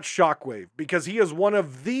 go watch Shockwave, because he is one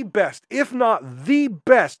of the best, if not the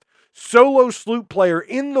best, solo sloop player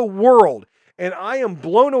in the world. And I am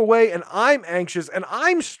blown away, and I'm anxious, and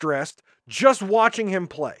I'm stressed just watching him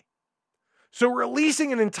play. So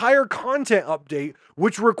releasing an entire content update,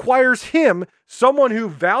 which requires him, someone who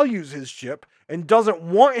values his ship and doesn't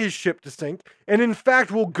want his ship to sink, and in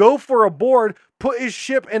fact will go for a board, put his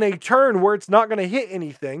ship in a turn where it's not going to hit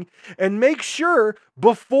anything, and make sure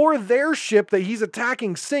before their ship that he's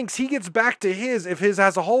attacking sinks, he gets back to his, if his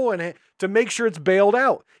has a hole in it, to make sure it's bailed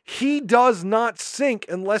out. He does not sink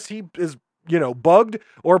unless he is, bugged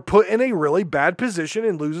or put in a really bad position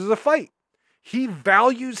and loses a fight. He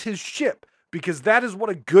values his ship because that is what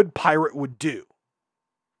a good pirate would do.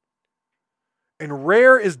 And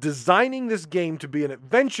Rare is designing this game to be an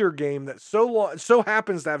adventure game that so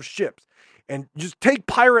happens to have ships. And just take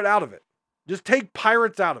pirate out of it. Just take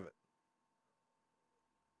pirates out of it.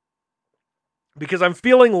 Because I'm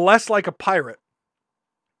feeling less like a pirate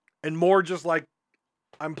and more just like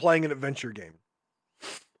I'm playing an adventure game.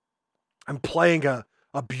 I'm playing a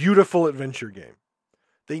beautiful adventure game.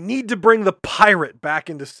 They need to bring the pirate back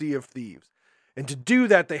into Sea of Thieves. And to do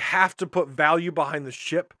that, they have to put value behind the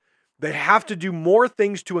ship. They have to do more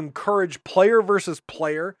things to encourage player versus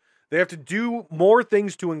player. They have to do more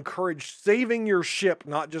things to encourage saving your ship,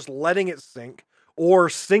 not just letting it sink or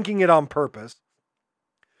sinking it on purpose.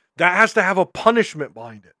 That has to have a punishment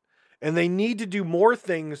behind it. And they need to do more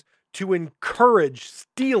things to encourage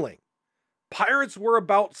stealing. Pirates were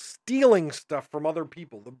about stealing stuff from other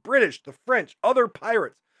people. The British, the French, other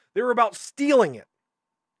pirates. They were about stealing it.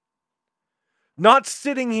 Not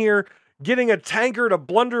sitting here getting a tankard, a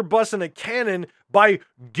blunderbuss, and a cannon by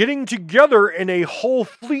getting together in a whole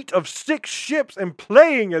fleet of 6 ships and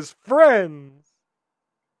playing as friends.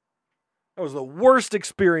 That was the worst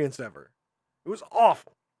experience ever. It was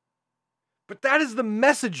awful. But that is the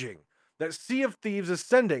messaging that Sea of Thieves is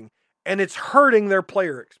sending, and it's hurting their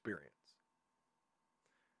player experience.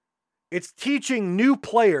 It's teaching new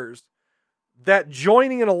players that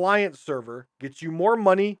joining an alliance server gets you more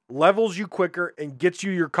money, levels you quicker, and gets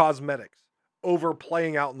you your cosmetics over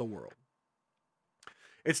playing out in the world.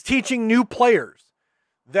 It's teaching new players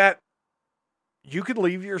that you could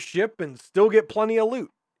leave your ship and still get plenty of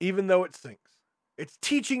loot, even though it sinks. It's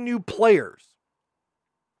teaching new players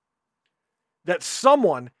that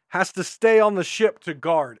someone has to stay on the ship to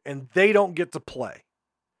guard, and they don't get to play.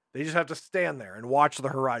 They just have to stand there and watch the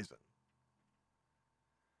horizon.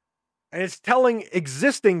 And it's telling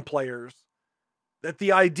existing players that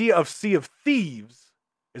the idea of Sea of Thieves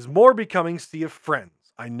is more becoming Sea of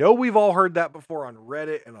Friends. I know we've all heard that before on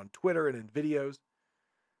Reddit and on Twitter and in videos.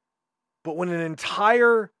 But when an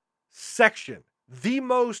entire section, the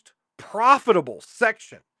most profitable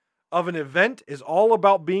section of an event, is all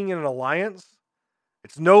about being in an alliance,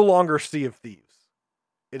 it's no longer Sea of Thieves.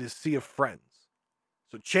 It is Sea of Friends.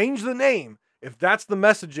 So change the name if that's the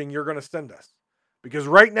messaging you're going to send us. Because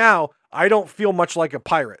right now, I don't feel much like a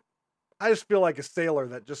pirate. I just feel like a sailor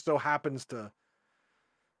that just so happens to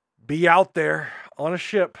be out there on a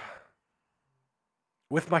ship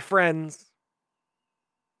with my friends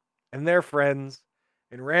and their friends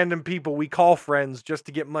and random people we call friends just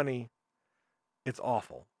to get money. It's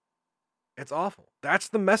awful. It's awful. That's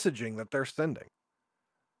the messaging that they're sending.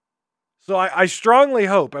 So I strongly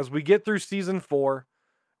hope as we get through season 4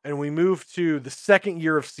 and we move to the second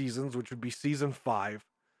year of seasons, which would be season 5,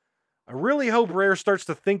 I really hope Rare starts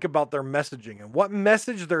to think about their messaging and what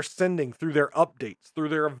message they're sending through their updates, through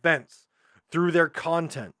their events, through their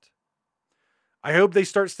content. I hope they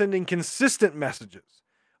start sending consistent messages.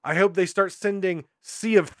 I hope they start sending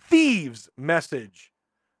Sea of Thieves message,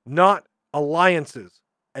 not alliances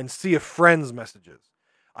and Sea of Friends messages.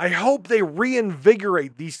 I hope they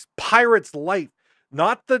reinvigorate these pirates' life,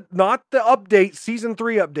 not the update, season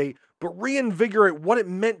 3 update, but reinvigorate what it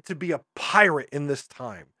meant to be a pirate in this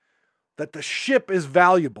time. That the ship is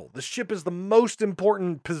valuable. The ship is the most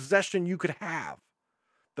important possession you could have.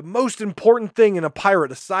 The most important thing in a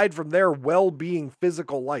pirate, aside from their well-being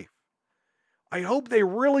physical life. I hope they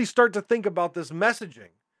really start to think about this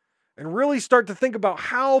messaging and really start to think about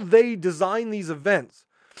how they design these events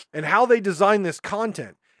and how they design this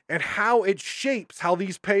content and how it shapes how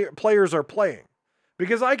these players are playing.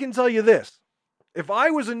 Because I can tell you this, if I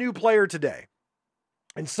was a new player today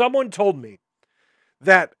and someone told me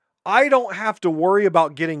that I don't have to worry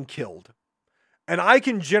about getting killed and I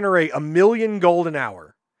can generate 1 million gold an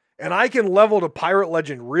hour and I can level to Pirate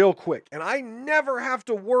Legend real quick and I never have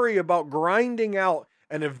to worry about grinding out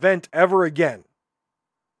an event ever again,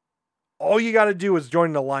 all you got to do is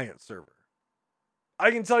join an Alliance server.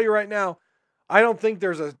 I can tell you right now, I don't think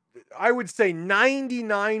I would say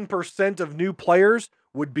 99% of new players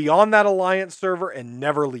would be on that Alliance server and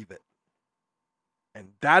never leave it. And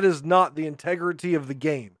that is not the integrity of the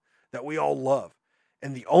game that we all love.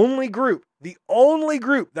 And the only group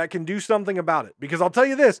that can do something about it, because I'll tell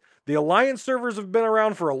you this, the Alliance servers have been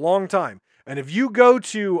around for a long time. And if you go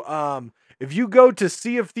to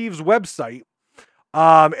Sea of Thieves website,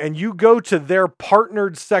 and you go to their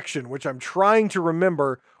partnered section, which I'm trying to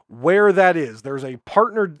remember where that is. There's a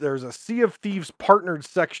Sea of Thieves partnered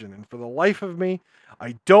section, and for the life of me,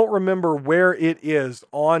 I don't remember where it is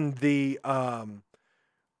on their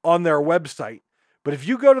website. But if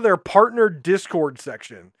you go to their partnered Discord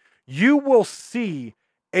section, you will see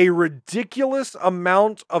a ridiculous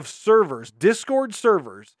amount of servers, Discord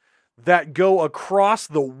servers, that go across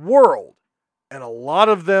the world, and a lot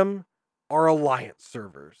of them are Alliance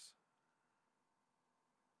servers.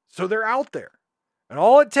 So they're out there. And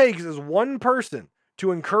all it takes is one person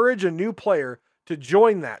to encourage a new player to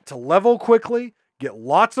join that, to level quickly, get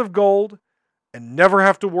lots of gold, and never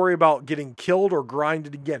have to worry about getting killed or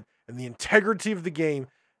grinded again. And the integrity of the game,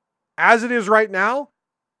 as it is right now,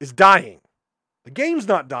 is dying. The game's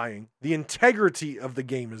not dying. The integrity of the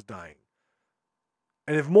game is dying.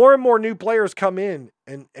 And if more and more new players come in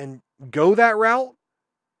and go that route,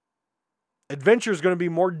 Adventure is going to be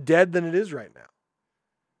more dead than it is right now.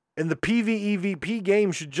 And the PvEVP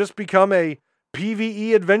game should just become a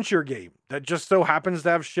PvE adventure game that just so happens to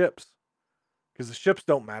have ships. Because the ships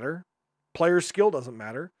don't matter. Player skill doesn't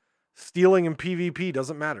matter. Stealing in PvP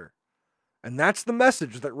doesn't matter. And that's the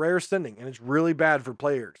message that Rare's sending. And it's really bad for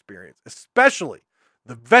player experience. Especially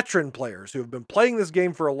the veteran players who have been playing this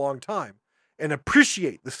game for a long time and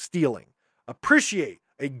appreciate the stealing. Appreciate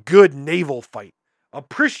a good naval fight.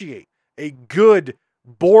 Appreciate a good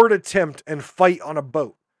board attempt and fight on a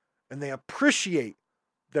boat. And they appreciate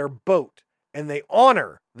their boat. And they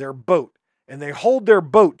honor their boat. And they hold their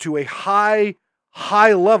boat to a high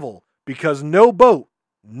level. Because no boat,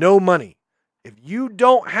 no money. If you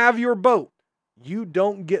don't have your boat, you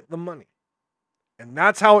don't get the money. And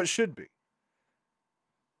that's how it should be.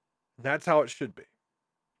 That's how it should be.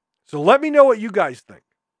 So let me know what you guys think.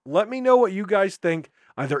 Let me know what you guys think.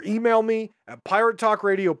 Either email me at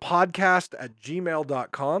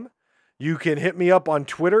piratetalkradiopodcast@gmail.com. You can hit me up on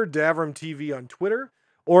Twitter, DavrimTV on Twitter.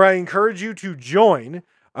 Or I encourage you to join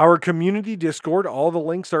our community Discord. All the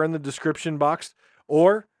links are in the description box.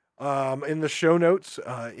 Or in the show notes,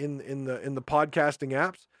 in the podcasting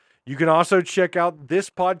apps. You can also check out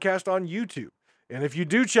this podcast on YouTube. And if you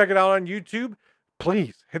do check it out on YouTube,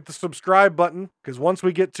 please hit the subscribe button, because once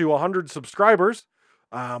we get to 100 subscribers,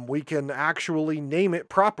 we can actually name it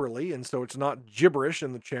properly. And so it's not gibberish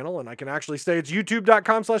in the channel. And I can actually say it's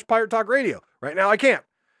youtube.com/PirateTalkRadio. Right now I can't.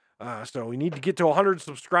 So we need to get to 100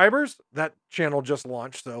 subscribers. That channel just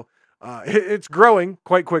launched. So it's growing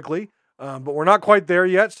quite quickly. But we're not quite there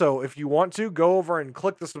yet, so if you want to, go over and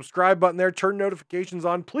click the subscribe button there, turn notifications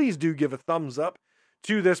on. Please do give a thumbs up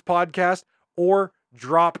to this podcast or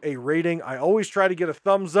drop a rating. I always try to get a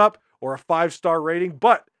thumbs up or a 5-star rating,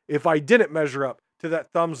 but if I didn't measure up to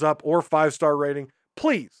that thumbs up or 5-star rating,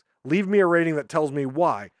 please leave me a rating that tells me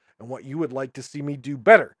why and what you would like to see me do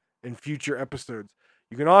better in future episodes.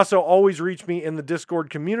 You can also always reach me in the Discord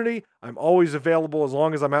community. I'm always available as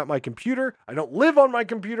long as I'm at my computer. I don't live on my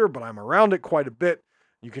computer, but I'm around it quite a bit.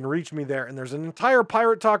 You can reach me there. And there's an entire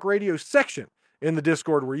Pirate Talk Radio section in the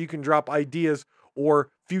Discord where you can drop ideas or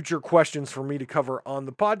future questions for me to cover on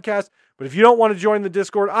the podcast. But if you don't want to join the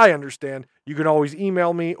Discord, I understand. You can always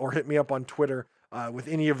email me or hit me up on Twitter with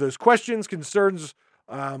any of those questions, concerns,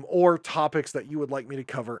 or topics that you would like me to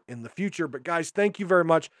cover in the future. But guys, thank you very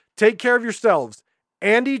much. Take care of yourselves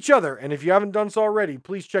and each other. And if you haven't done so already,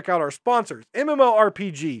 please check out our sponsors,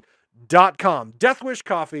 MMORPG.com, Deathwish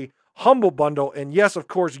Coffee, Humble Bundle, and yes, of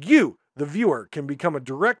course, you, the viewer, can become a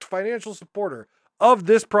direct financial supporter of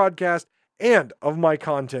this podcast and of my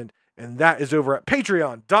content. And that is over at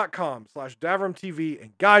patreon.com/DavrimTV.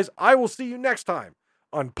 And guys, I will see you next time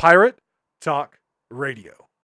on Pirate Talk Radio.